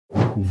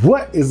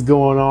What is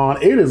going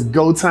on? It is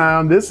go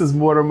time. This is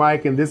Mortar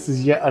Mike, and this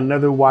is yet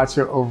another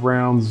Watcher of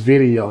Realms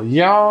video.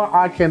 Y'all,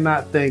 I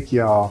cannot thank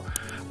y'all.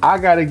 I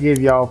gotta give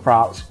y'all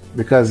props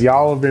because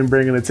y'all have been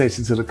bringing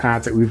attention to the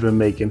content we've been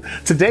making.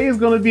 Today is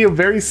gonna be a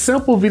very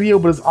simple video,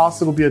 but it's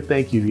also gonna be a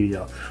thank you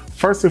video.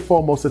 First and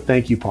foremost, the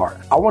thank you part.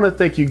 I want to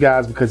thank you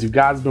guys because you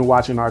guys have been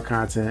watching our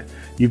content.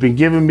 You've been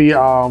giving me,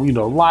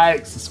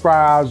 likes,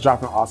 subscribes,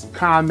 dropping awesome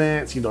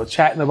comments,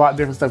 chatting about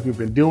different stuff we've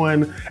been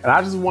doing. And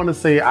I just want to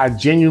say I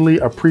genuinely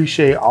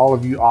appreciate all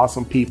of you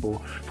awesome people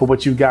for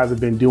what you guys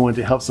have been doing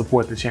to help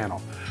support the channel.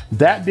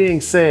 That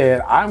being said,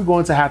 I'm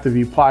going to have to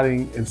be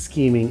plotting and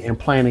scheming and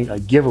planning a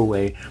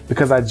giveaway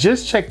because I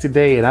just checked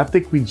today and I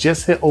think we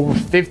just hit over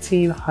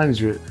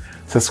 1,500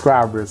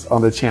 subscribers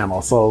on the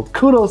channel. So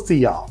kudos to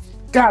y'all.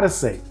 Gotta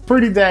say,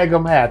 pretty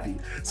daggum happy.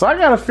 So I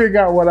gotta figure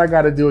out what I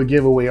gotta do a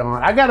giveaway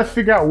on. I gotta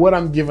figure out what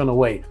I'm giving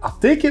away. I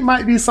think it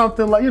might be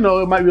something like, it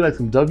might be like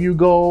some W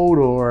Gold,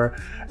 or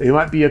it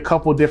might be a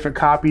couple different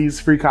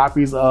copies, free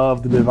copies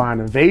of the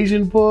Divine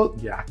Invasion book.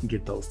 Yeah, I can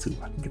get those too.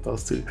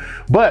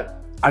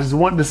 But I just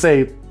wanted to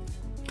say,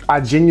 I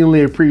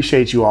genuinely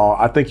appreciate you all.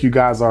 I think you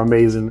guys are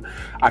amazing.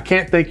 I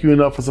can't thank you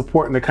enough for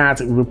supporting the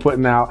content we've been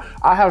putting out.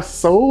 I have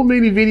so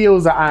many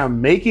videos that I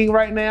am making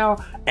right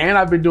now, and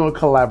I've been doing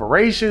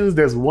collaborations.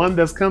 There's one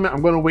that's coming.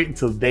 I'm gonna wait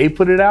until they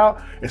put it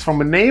out. It's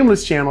from a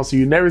nameless channel, so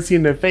you never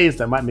seen their face.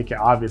 That might make it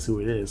obvious who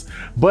it is.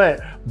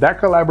 But that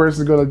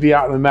collaboration is gonna be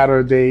out in a matter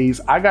of days.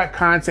 I got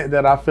content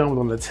that I filmed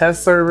on the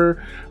test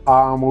server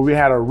where we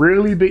had a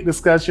really big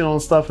discussion on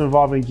stuff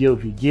involving Guild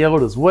v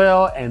Guild as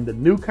well, and the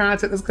new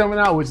content that's coming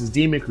out, which is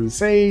Demon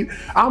Crusade.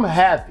 I'm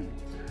happy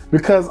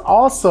because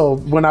also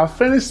when I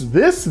finish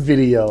this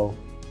video,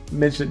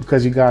 mention it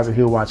because you guys are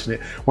here watching it.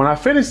 When I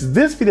finish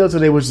this video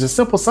today, which is a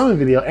simple summon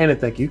video and a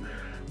thank you,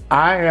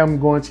 I am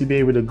going to be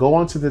able to go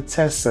onto the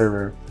test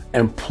server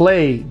and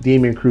play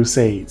Demon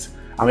Crusades.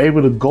 I'm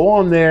able to go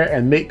on there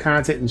and make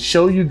content and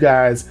show you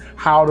guys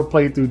how to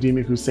play through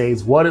Demon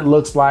Crusades, what it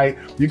looks like.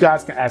 You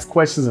guys can ask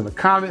questions in the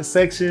comment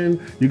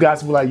section. You guys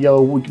can be like,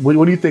 yo,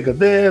 what do you think of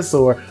this?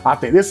 Or I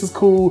think this is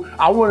cool.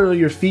 I want to know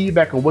your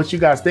feedback on what you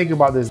guys think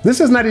about this. This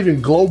is not even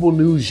global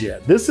news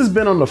yet. This has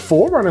been on the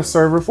Forerunner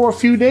server for a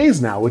few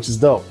days now, which is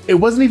dope. It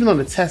wasn't even on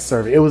the test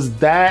server. It was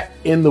that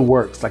in the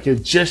works. Like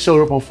it just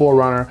showed up on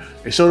Forerunner.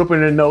 It showed up in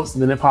their notes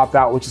and then it popped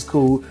out, which is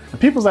cool. And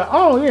people's like,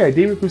 oh yeah,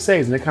 Demon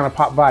Crusades. And it kind of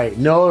popped by it.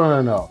 No.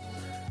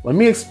 Let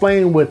me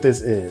explain what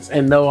this is.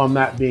 And no, I'm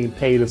not being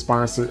paid or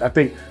sponsored. I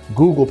think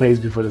Google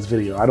pays me for this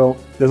video.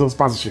 There's no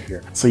sponsorship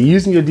here. So you're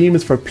using your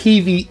demons for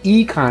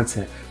PvE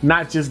content,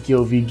 not just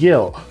Guild v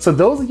Guild. So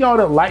those of y'all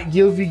that like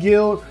Guild v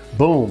Guild,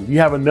 boom, you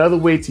have another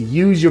way to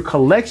use your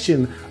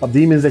collection of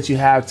demons that you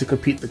have to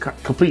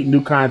complete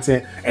new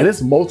content. And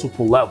it's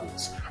multiple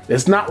levels.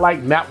 It's not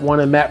like map 1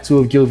 and map 2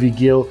 of Guild v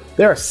Guild.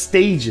 There are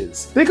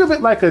stages. Think of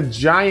it like a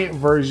giant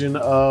version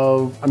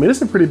of,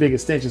 it's a pretty big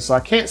extension, so I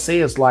can't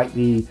say it's like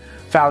the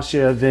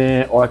Falcia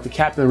event or like the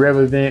Captain Rev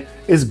event.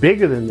 It's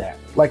bigger than that.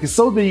 Like it's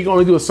so big you can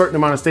only do a certain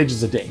amount of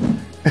stages a day.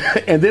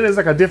 And then it's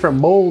like a different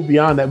mode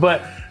beyond that.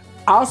 But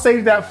I'll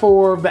save that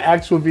for the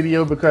actual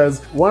video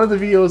because one of the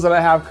videos that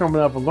I have coming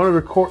up, I'm gonna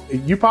record,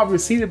 you probably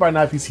seen it by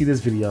now if you see this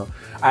video.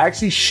 I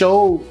actually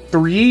showed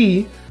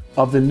 3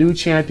 of the new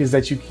champions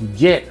that you can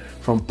get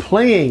from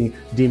playing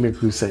Demon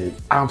Crusade.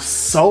 I'm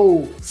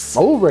so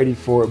ready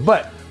for it.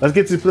 But let's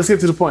get to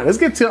the point. Let's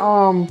get to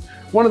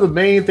one of the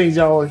main things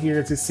y'all are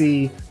here to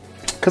see,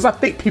 because I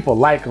think people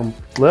like them.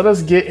 Let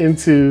us get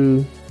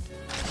into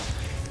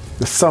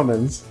the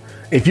summons.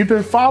 If you've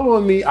been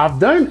following me,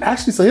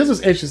 so here's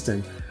what's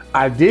interesting.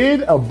 I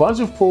did a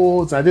bunch of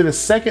pulls. I did a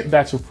second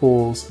batch of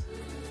pulls.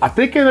 I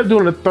think I ended up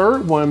doing a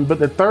third one, but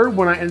the third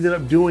one I ended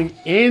up doing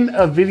in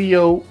a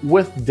video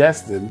with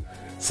Destin.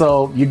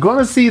 So you're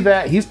gonna see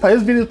that his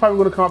video is probably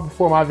gonna come up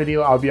before my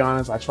video. I'll be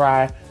honest, I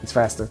try, it's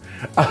faster.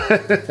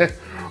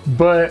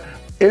 But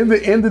in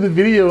the end of the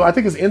video, I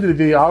think it's the end of the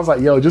video, I was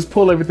like, yo, just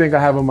pull everything I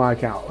have on my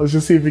account. Let's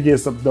just see if we get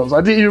some of those. I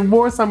did even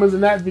more summons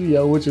in that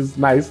video, which is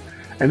nice.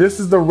 And this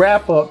is the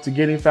wrap up to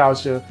getting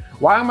Falcia.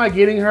 Why am I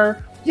getting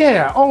her?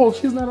 Yeah, oh,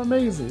 she's not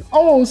amazing.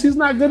 Oh, she's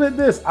not good at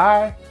this.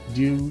 I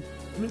do,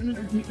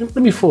 let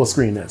me full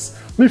screen this.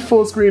 Let me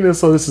full screen this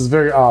so this is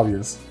very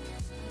obvious.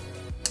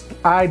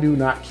 I do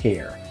not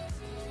care.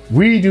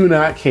 We do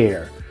not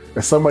care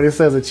if somebody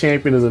says a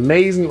champion is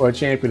amazing or a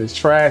champion is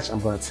trash. I'm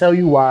going to tell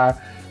you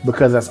why,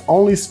 because that's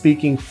only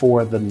speaking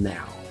for the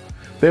now.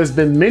 There's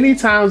been many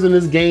times in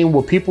this game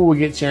where people will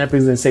get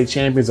champions and say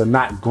champions are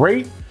not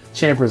great,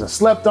 champions are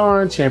slept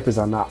on, champions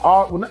are not,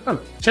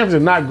 champions are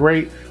not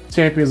great,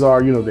 champions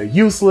are, they're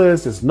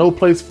useless, there's no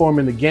place for them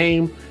in the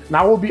game. And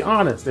I will be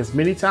honest, there's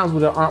many times where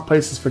there aren't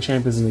places for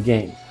champions in the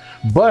game.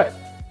 But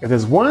if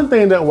there's one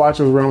thing that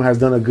Watcher of Realms has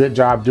done a good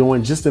job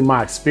doing, just in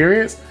my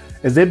experience,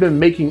 is they've been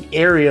making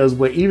areas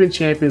where even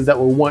champions that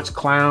were once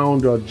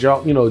clowned or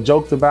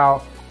joked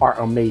about are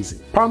amazing.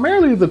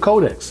 Primarily the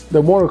Codex,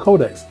 the Mortar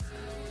Codex.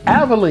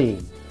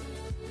 Aveline,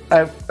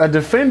 a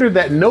defender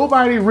that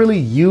nobody really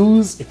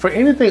used for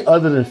anything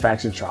other than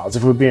faction trials,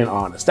 if we're being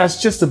honest.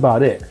 That's just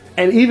about it.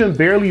 And even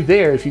barely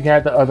there if you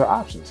had the other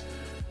options.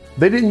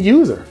 They didn't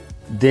use her.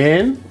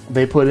 Then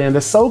they put in the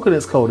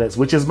Sokonis Codex,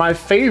 which is my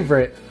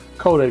favorite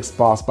Codex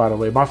boss, by the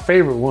way, my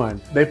favorite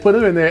one. They put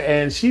her in there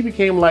and she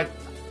became like,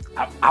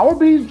 I will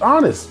be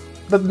honest,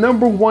 the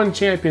 #1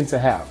 champion to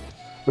have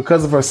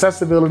because of her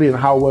accessibility and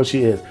how well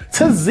she is.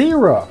 To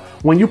Zera.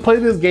 When you play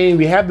this game,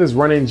 we have this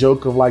running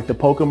joke of like the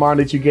Pokemon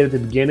that you get at the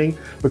beginning,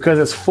 because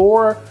it's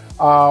 4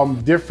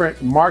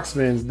 different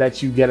marksmen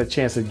that you get a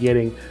chance of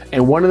getting,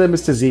 and one of them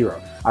is to Zera.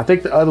 I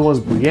think the other one's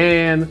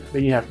Brienne,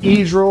 then you have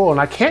Idril,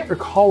 and I can't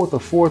recall what the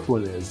 4th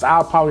one is.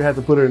 I'll probably have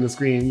to put her in the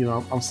screen, you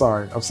know, I'm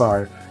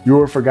sorry. You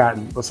were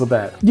forgotten, but so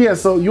bad. Yeah,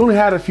 so you only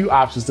had a few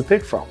options to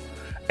pick from.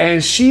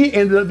 And she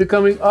ended up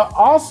becoming an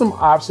awesome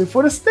option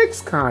for the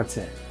Styx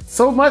content.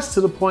 So much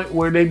to the point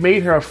where they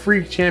made her a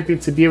free champion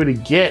to be able to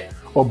get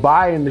or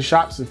buy in the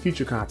shops in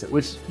future content,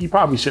 which you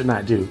probably should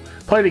not do.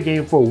 Play the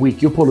game for a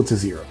week, you'll pull it to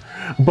 0.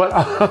 But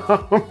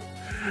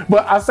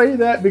I say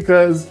that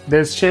because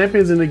there's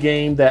champions in the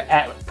game that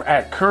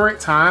at current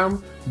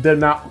time, they're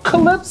not.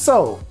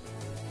 Calypso.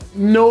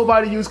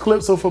 Nobody used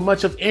Calypso for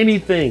much of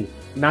anything.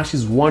 Now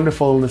she's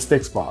wonderful in the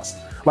Styx boss.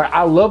 Like,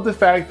 I love the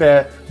fact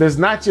that there's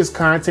not just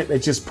content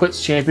that just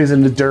puts champions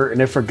in the dirt and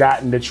they're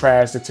forgotten, they're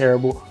trash, they're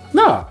terrible.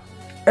 No,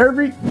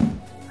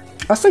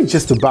 I say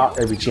just about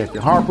every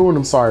champion. Harpoon,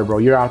 I'm sorry, bro.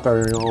 You're out there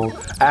on your own.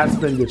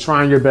 Aspen, you're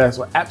trying your best.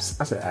 Well, I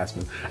said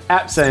Aspen.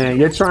 Apsan,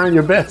 you're trying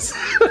your best.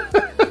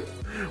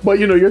 But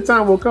you know, your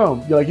time will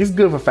come. You're like, it's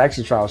good for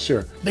faction trials,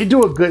 sure. They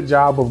do a good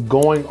job of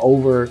going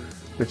over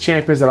the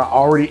champions that are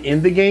already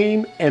in the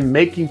game and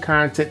making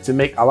content to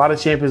make a lot of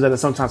champions that are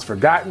sometimes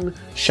forgotten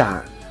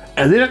shine.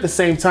 And then at the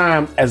same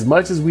time, as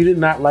much as we did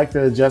not like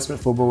the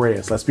adjustment for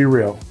Boreas, let's be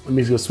real. Let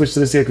me go switch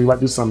to this here because we might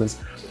do summons.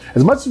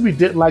 As much as we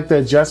didn't like the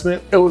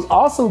adjustment, it was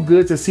also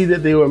good to see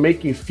that they were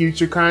making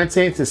future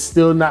content to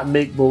still not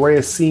make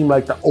Boreas seem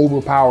like the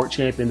overpowered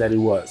champion that he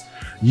was.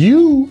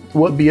 You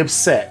would be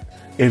upset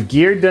if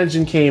Gear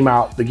Dungeon came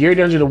out, the Gear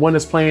Dungeon, the one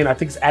that's playing, I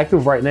think it's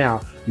active right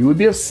now, you would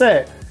be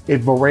upset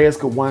if Boreas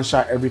could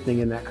one-shot everything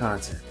in that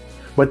content.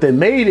 But they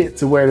made it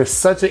to where there's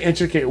such an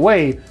intricate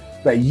way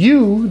that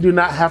you do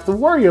not have to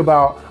worry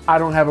about, I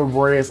don't have a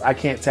Boreas, I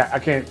can't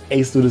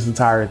ace through this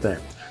entire thing.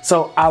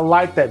 So I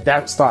like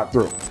that start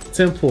through.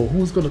 Temple,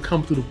 who's gonna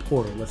come through the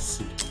portal? Let's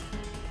see.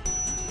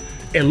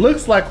 It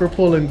looks like we're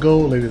pulling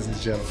gold, ladies and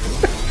gentlemen.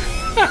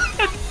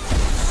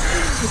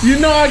 You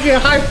know I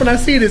get hyped when I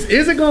see this.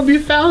 Is it gonna be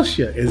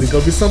Falcia? Is it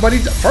gonna be somebody?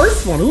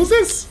 First one, who's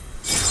this?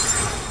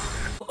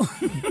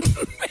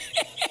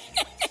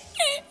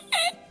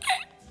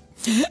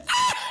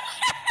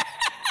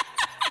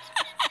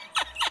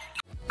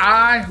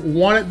 I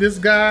wanted this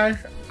guy.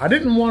 I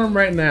didn't want him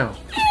right now.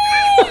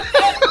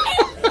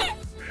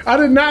 I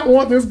did not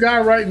want this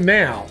guy right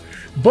now,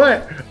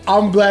 but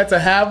I'm glad to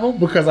have him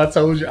because I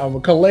told you I'm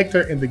a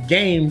collector in the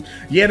game.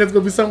 Yeah, there's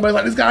gonna be somebody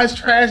like, this guy's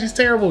trash, he's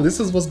terrible. This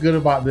is what's good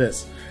about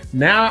this.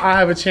 Now I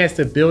have a chance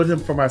to build him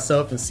for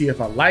myself and see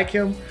if I like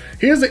him.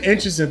 Here's the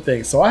interesting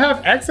thing. So I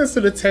have access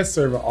to the test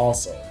server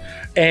also.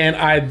 And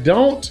I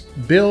don't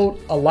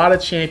build a lot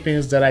of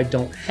champions that I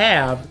don't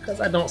have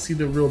because I don't see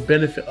the real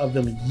benefit of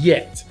them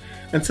yet.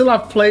 Until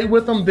I've played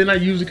with them, then I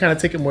usually kind of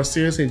take it more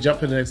seriously and jump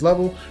to the next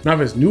level. Now,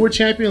 if it's newer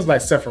champions like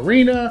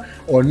Sepharina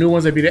or new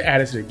ones that be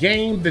added to the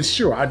game, then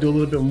sure, I do a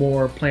little bit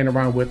more playing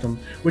around with them,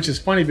 which is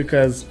funny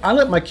because I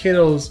let my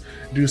kiddos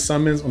do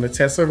summons on the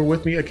test server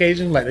with me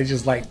occasionally. Like, they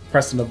just like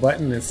pressing the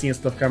button and seeing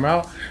stuff come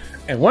out.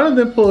 And one of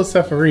them pulled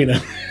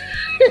Sepharina.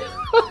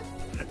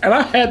 And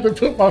I had to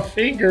put my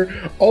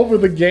finger over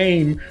the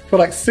game for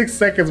like 6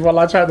 seconds while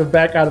I tried to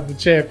back out of the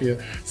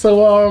champion.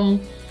 So,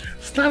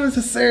 it's not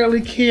necessarily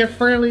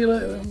kid-friendly,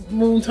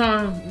 Moon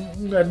Time.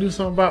 We gotta do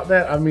something about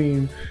that. I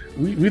mean,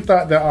 we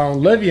thought that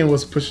Levian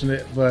was pushing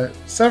it, but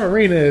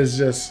Severina is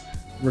just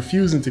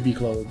refusing to be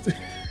clothed.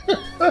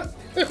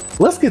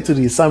 Let's get to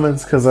these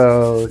summons, because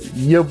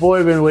your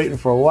boy been waiting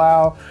for a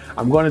while.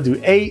 I'm going to do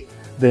 8,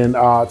 then 2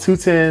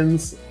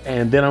 10s,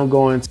 and then I'm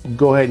going to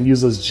go ahead and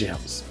use those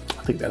gems.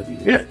 I think that'll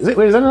be, yeah, wait,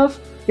 is that enough?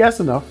 Yeah, that's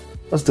enough.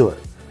 Let's do it.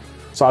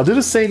 So I'll do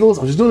the singles.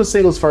 I'm just doing the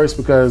singles first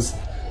because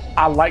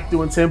I like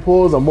doing 10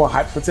 pulls. I'm more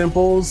hyped for 10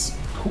 pulls.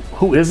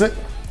 Who isn't?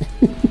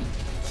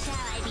 Shall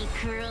I be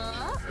cruel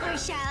or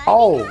shall I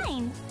Oh, be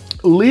kind?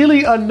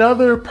 Lily,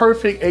 another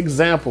perfect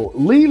example.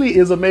 Lily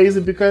is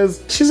amazing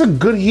because she's a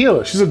good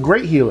healer. She's a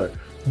great healer.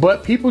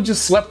 But people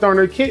just slept on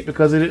her kit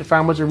because they didn't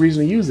find much of a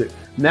reason to use it.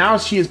 Now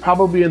she is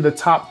probably in the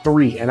top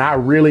 3, and I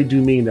really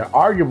do mean that.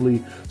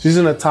 Arguably, she's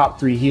in the top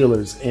 3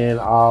 healers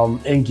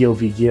in Guild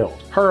v Guild.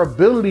 Her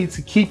ability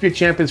to keep your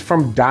champions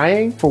from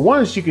dying, for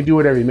one, she can do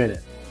it every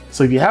minute.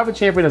 So if you have a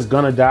champion that's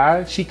gonna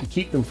die, she can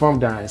keep them from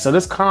dying. So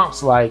this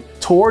comps like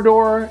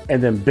Torador,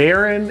 and then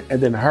Baron,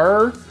 and then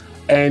her,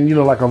 and you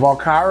know, like a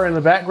Valkyra in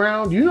the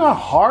background. Do you know how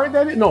hard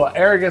that is? No,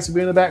 Arrogance will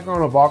be in the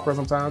background, or Valkyra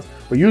sometimes,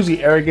 but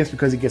usually Arrogance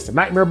because he gets the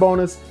Nightmare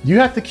bonus. You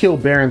have to kill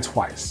Baron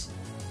twice.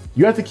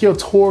 You have to kill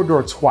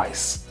Torador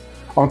twice.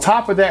 On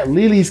top of that,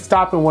 Lily's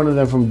stopping one of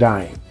them from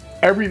dying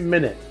every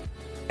minute.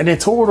 And then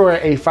Torador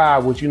at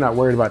A5, which you're not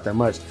worried about that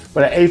much,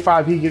 but at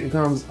A5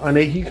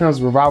 he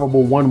becomes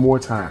revivable one more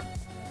time.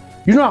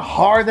 You know how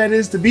hard that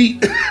is to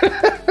beat?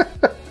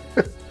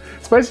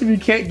 Especially if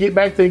you can't get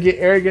back there and get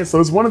arrogant.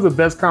 So it's one of the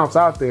best comps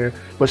out there.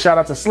 But shout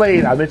out to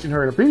Slade. I mentioned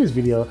her in a previous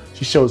video.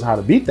 She shows how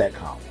to beat that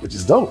comp, which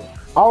is dope.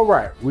 All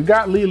right, we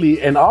got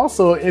Lily. And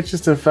also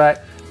interesting fact,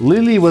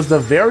 Lily was the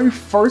very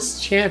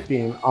first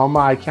champion on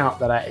my account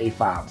that I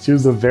A5. She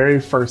was the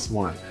very first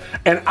one.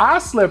 And I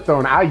slept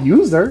on her. I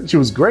used her. She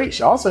was great.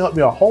 She also helped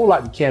me a whole lot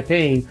in the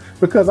campaign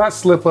because I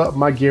slip up,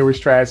 my gear was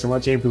trash and my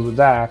champions would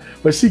die,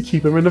 but she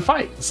keep him in the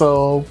fight.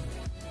 So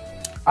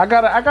I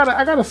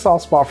got a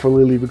soft spot for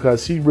Lily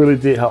because she really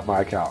did help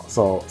my account.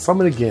 So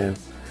summon again.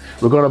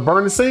 We're gonna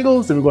burn the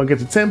singles, then we're gonna get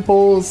the 10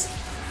 pulls.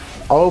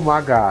 Oh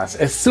my gosh.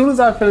 As soon as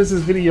I finish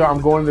this video,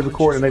 I'm going to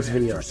record the next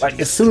video. Like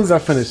as soon as I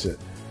finish it.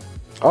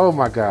 Oh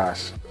my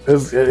gosh.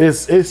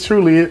 It's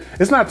truly,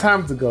 it's not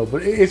time to go,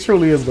 but it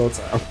truly is go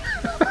time.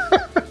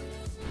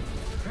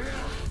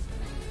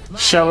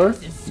 Sheller,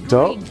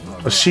 dope.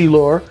 A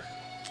Sheilor.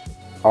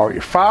 All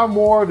right, 5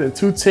 more than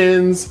 2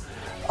 10s.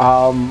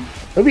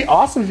 It'd be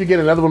awesome if you get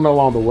another one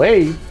along the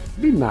way.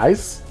 It'd be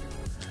nice.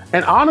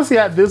 And honestly,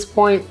 at this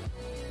point,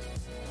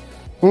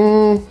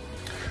 would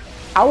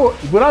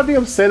I be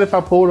upset if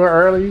I pulled her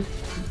early?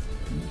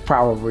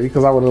 Probably,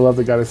 because I would have loved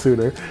to got it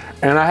sooner.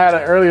 And I had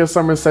an earlier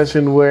summer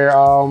session where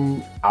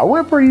I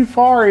went pretty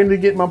far into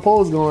getting my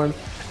pulls going,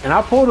 and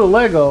I pulled a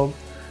Leggo,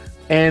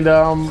 and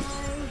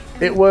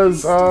it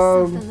was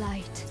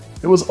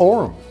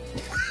Orem.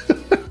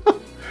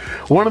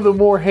 One of the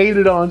more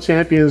hated on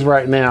champions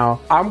right now.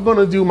 I'm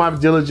gonna do my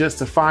diligence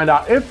to find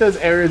out if there's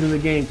areas in the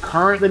game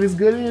current that he's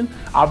good in.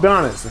 I'll be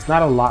honest, it's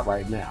not a lot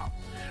right now.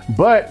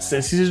 But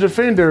since he's a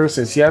defender,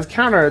 since he has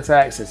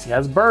counterattack, since he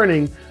has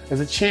burning,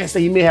 there's a chance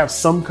that he may have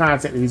some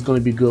content that he's gonna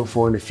be good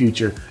for in the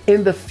future.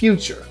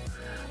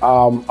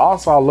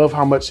 Also, I love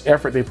how much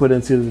effort they put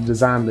into the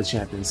design of the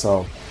champion.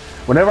 So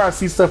whenever I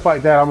see stuff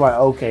like that, I'm like,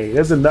 okay,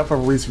 there's enough of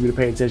a reason for me to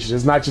pay attention.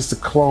 It's not just a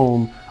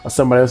clone of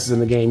somebody else's in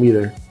the game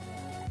either.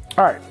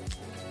 All right.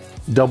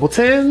 Double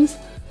 10s,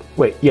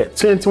 wait, yeah,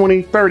 10,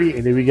 20, 30,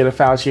 and then we get a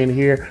Falcia in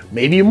here,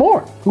 maybe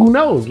more, who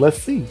knows,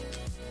 let's see.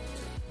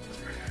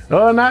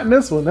 Oh, not in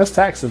this one, that's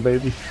taxing,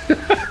 baby.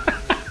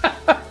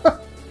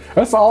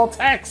 That's all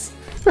tax.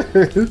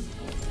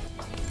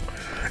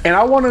 And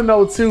I want to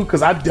know too,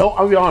 because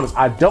I'll be honest,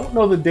 I don't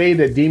know the day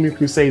that Demon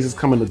Crusades is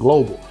coming to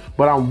global,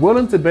 but I'm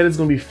willing to bet it's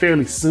going to be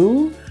fairly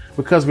soon,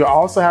 because we're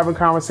also having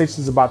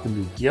conversations about the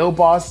new guild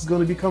boss is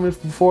going to be coming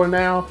before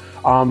now.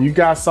 You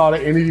guys saw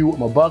the interview with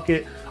my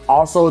bucket.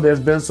 Also, there's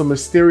been some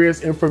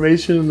mysterious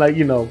information, like,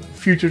 you know,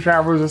 future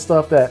travelers and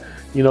stuff that,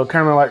 you know,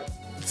 kind of like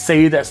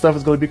say that stuff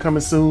is going to be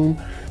coming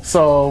soon.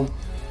 So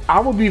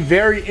I will be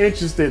very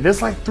interested.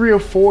 There's like 3 or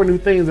 4 new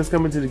things that's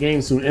coming to the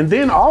game soon. And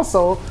then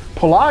also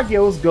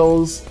Pelagios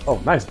goes,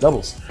 oh, nice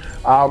doubles.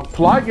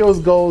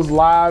 Pelagios goes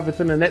live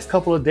within the next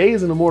couple of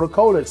days in the Mortar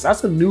Codex.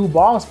 That's a new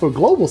boss for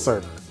global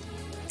server.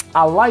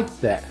 I like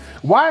that.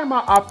 Why am I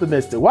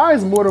optimistic? Why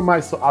is Mortar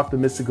Mike so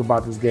optimistic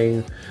about this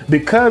game?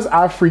 Because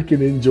I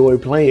freaking enjoy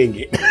playing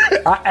it.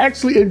 I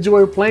actually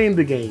enjoy playing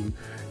the game.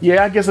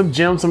 Yeah, I get some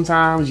gems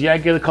sometimes. Yeah, I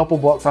get a couple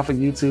bucks off of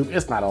YouTube.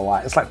 It's not a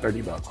lot. It's like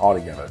 30 bucks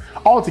altogether.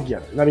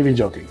 Altogether, not even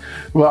joking.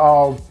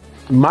 But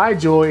my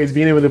joy is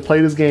being able to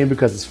play this game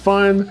because it's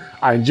fun.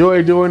 I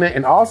enjoy doing it.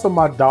 And also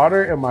my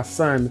daughter and my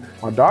son.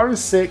 My daughter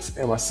is 6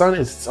 and my son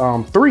is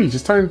 3.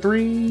 Just turned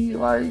 3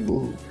 like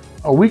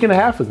a week and a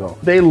half ago.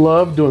 They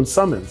love doing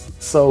summons.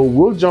 So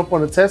we'll jump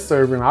on a test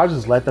server and I'll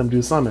just let them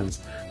do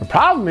summons. The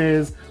problem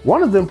is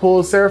one of them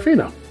pulls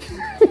Seraphina.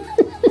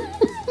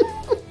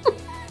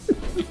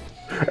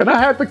 And I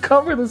had to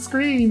cover the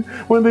screen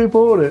when they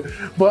pulled it.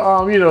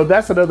 But you know,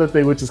 that's another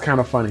thing which is kind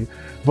of funny.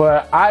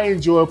 But I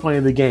enjoy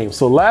playing the game.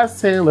 So last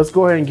 10, let's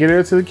go ahead and get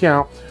into the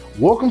account.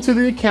 Welcome to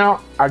the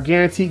account. Our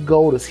guaranteed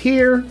gold is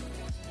here.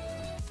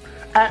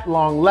 At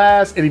long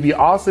last, it'd be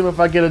awesome if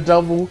I get a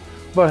double,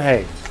 but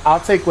hey, I'll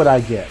take what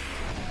I get.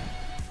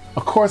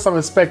 Of course, I'm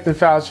expecting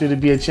Falcia to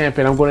be a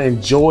champion I'm going to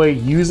enjoy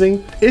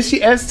using. Is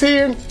she S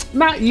tier?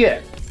 Not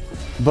yet,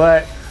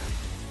 but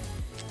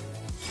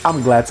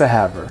I'm glad to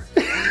have her.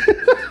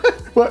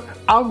 But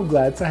I'm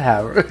glad to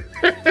have her.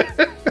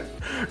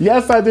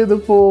 Yes, I did the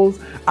pulls.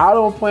 I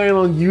don't plan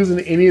on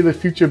using any of the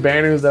future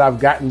banners that I've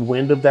gotten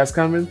wind of that's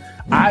coming.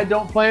 I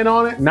don't plan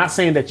on it. Not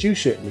saying that you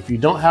shouldn't. If you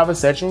don't have a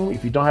Setchum,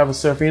 if you don't have a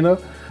Seraphina,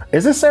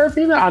 is it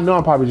Seraphina? I know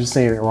I'm probably just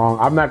saying it wrong.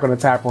 I'm not going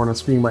to tap her on the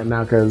screen right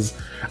now because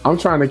I'm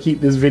trying to keep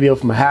this video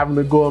from having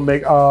to go and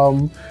make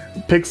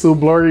pixel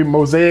blurry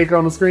mosaic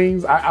on the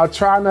screens. I'll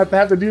try not to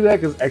have to do that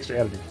because extra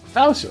editing.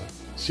 Falcia,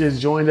 she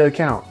has joined the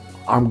account.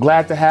 I'm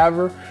glad to have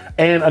her.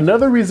 And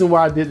another reason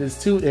why I did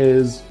this too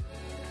is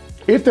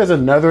if there's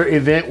another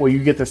event where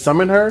you get to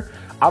summon her,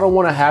 I don't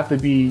want to have to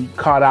be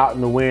caught out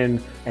in the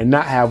wind and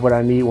not have what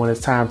I need when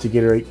it's time to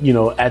get her, you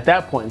know, at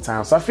that point in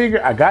time. So I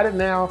figured I got it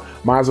now,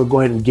 might as well go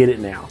ahead and get it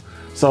now.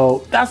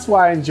 So that's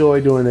why I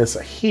enjoy doing this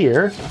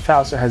here.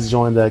 Falcia has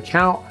joined the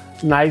account.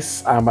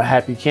 Nice. I'm a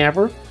happy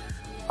camper.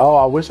 Oh,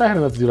 I wish I had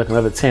enough to do like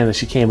another 10 and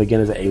she came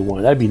again as an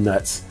A1. That'd be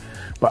nuts.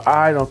 But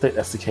I don't think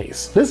that's the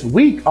case. This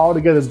week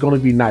altogether is going to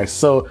be nice.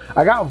 So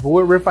I got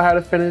Void Rift I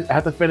have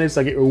to finish.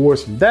 I get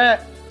rewards from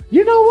that.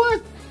 You know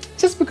what?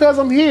 Just because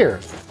I'm here.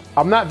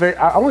 I'm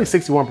only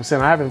 61%.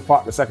 I haven't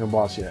fought the second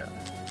boss yet.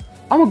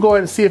 I'm gonna go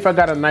ahead and see if I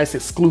got a nice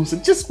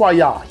exclusive just while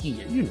y'all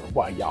here. You know,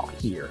 while y'all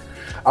here.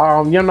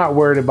 You're not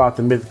worried about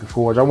the Mythic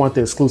Forge. I want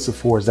the exclusive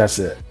Forge, that's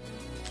it.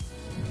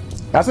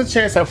 That's a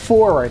chance at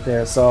 4 right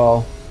there.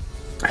 So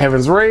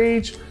Heaven's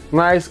Rage,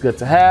 nice, good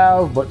to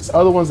have. But there's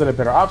other ones that are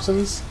better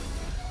options.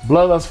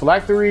 Bloodlust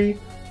Phylactery.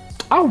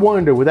 I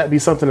wonder, would that be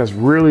something that's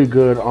really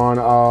good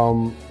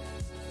on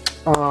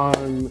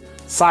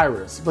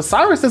Cyrus? But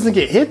Cyrus doesn't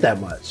get hit that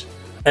much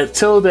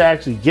until they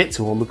actually get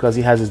to him because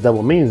he has his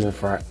double means in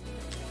front.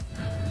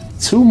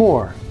 2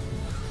 more.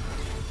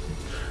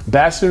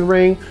 Bastion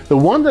Ring. The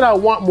one that I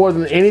want more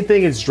than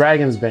anything is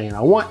Dragon's Bane.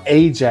 I want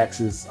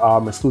Ajax's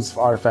exclusive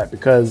artifact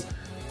because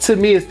to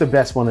me it's the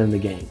best one in the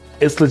game.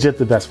 It's legit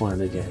the best one in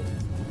the game.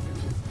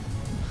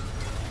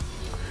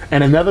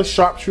 And another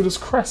Sharpshooter's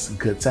Crest,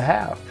 good to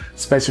have.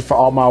 Especially for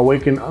all my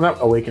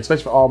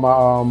especially for all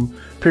my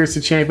Piercer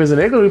champions. And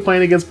they're gonna be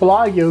playing against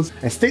Pelagios.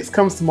 And Styx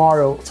comes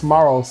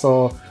tomorrow,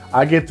 so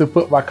I get to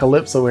put my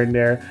Calypso in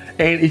there.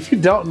 And if you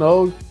don't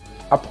know,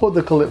 I pulled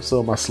the Calypso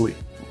in my sleep.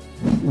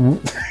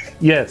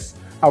 Yes,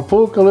 I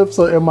pulled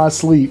Calypso in my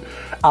sleep.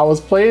 I was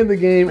playing the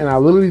game and I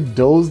literally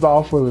dozed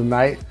off for the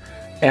night.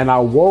 And I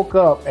woke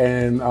up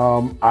and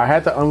I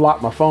had to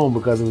unlock my phone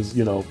because it was,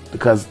 you know,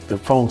 because the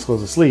phone's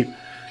supposed to sleep.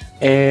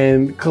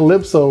 And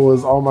Calypso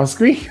was on my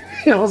screen.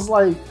 And I was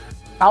like,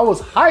 I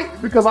was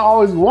hyped because I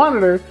always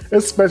wanted her,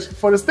 especially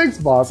for the Styx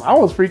boss. I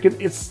was freaking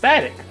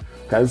ecstatic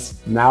because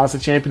now it's a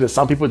champion that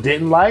some people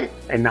didn't like,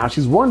 and now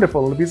she's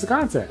wonderful in a piece of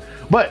content.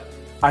 But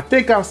I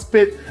think I've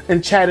spit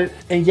and chatted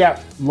and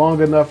yapped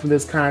long enough for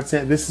this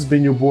content. This has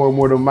been your boy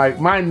Mortar Mike.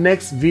 My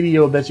next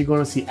video that you're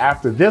going to see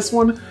after this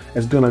one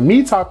is going to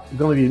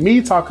be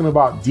me talking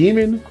about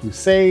Demon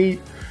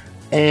Crusade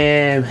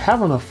and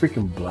having a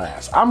freaking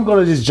blast. I'm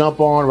going to just jump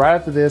on right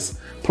after this,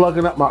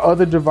 plugging up my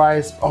other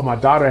device. Oh, my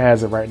daughter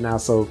has it right now,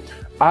 so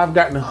I've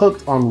gotten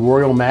hooked on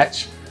Royal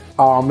Match.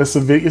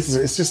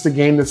 It's just a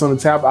game that's on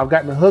the tab. I've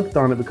gotten hooked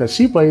on it because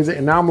she plays it,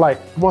 and now I'm like,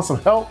 you want some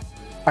help?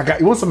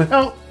 You want some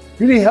help?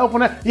 You need help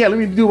on that? Yeah, let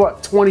me do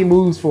about 20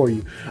 moves for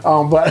you.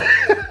 But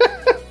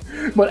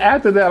but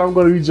after that, I'm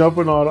going to be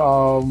jumping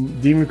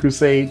on Demon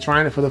Crusade,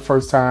 trying it for the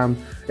first time.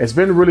 It's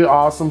been really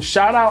awesome.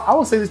 Shout out, I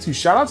will say this too,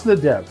 shout out to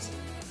the devs.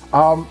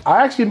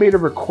 I actually made a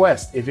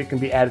request if it can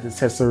be added to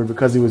test server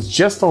because it was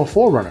just on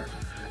Forerunner.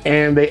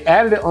 And they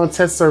added it on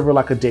test server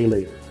like a day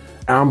later.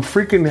 And I'm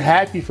freaking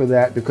happy for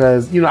that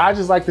because, you know, I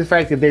just like the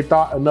fact that they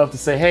thought enough to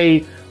say,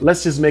 hey,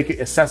 let's just make it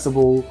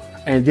accessible,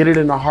 and did it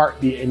in a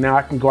heartbeat, and now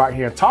I can go out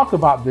here and talk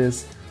about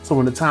this, so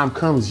when the time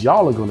comes,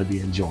 y'all are gonna be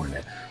enjoying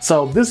it.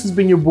 So this has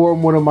been your boy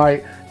Mortar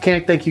Mike.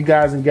 Can't thank you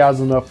guys and gals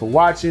enough for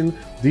watching.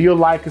 Do your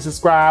like and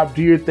subscribe,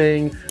 do your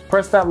thing.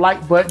 Press that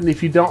like button.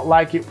 If you don't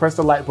like it, press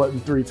the like button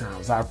 3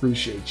 times. I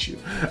appreciate you.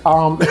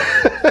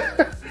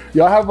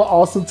 Y'all have an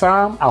awesome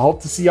time. I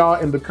hope to see y'all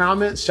in the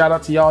comments. Shout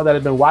out to y'all that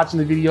have been watching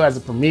the video as a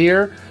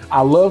premiere.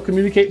 I love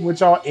communicating with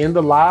y'all in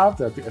the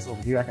live. I think that's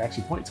over here. I can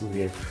actually point to it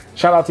here.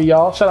 Shout out to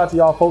y'all. Shout out to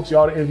y'all folks.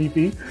 Y'all the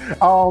MVP.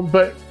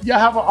 But y'all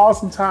have an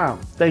awesome time.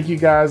 Thank you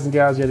guys and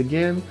gals yet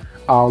again.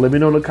 Let me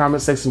know in the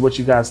comment section what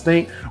you guys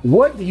think.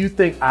 What do you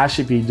think I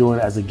should be doing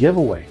as a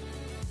giveaway?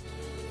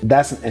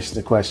 That's an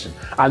interesting question.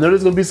 I know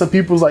there's gonna be some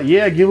people who's like,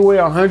 yeah, give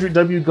away 100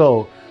 W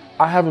gold.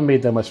 I haven't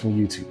made that much from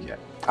YouTube yet.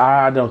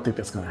 I don't think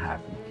that's gonna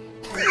happen.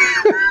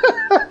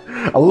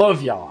 I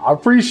love y'all. I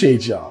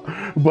appreciate y'all.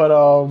 But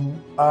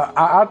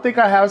I think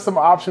I have some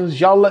options.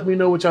 Y'all let me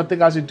know what y'all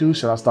think I should do.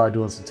 Should I start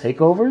doing some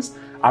takeovers?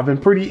 I've been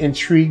pretty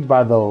intrigued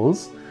by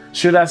those.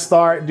 Should I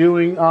start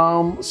doing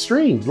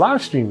streams,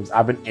 live streams?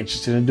 I've been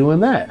interested in doing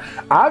that.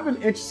 I've been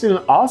interested in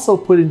also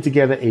putting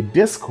together a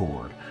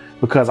Discord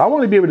because I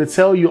want to be able to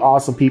tell you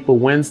awesome people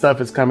when stuff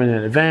is coming in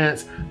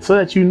advance so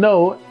that you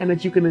know and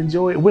that you can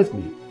enjoy it with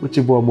me, with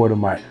your boy Mortar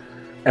Mike.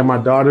 And my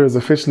daughter is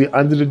officially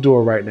under the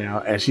door right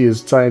now, and she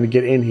is trying to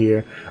get in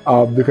here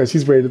because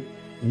she's ready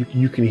to,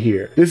 you can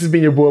hear. This has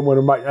been your boy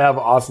Mortar Mike. Have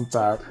an awesome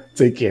time.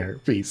 Take care.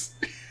 Peace.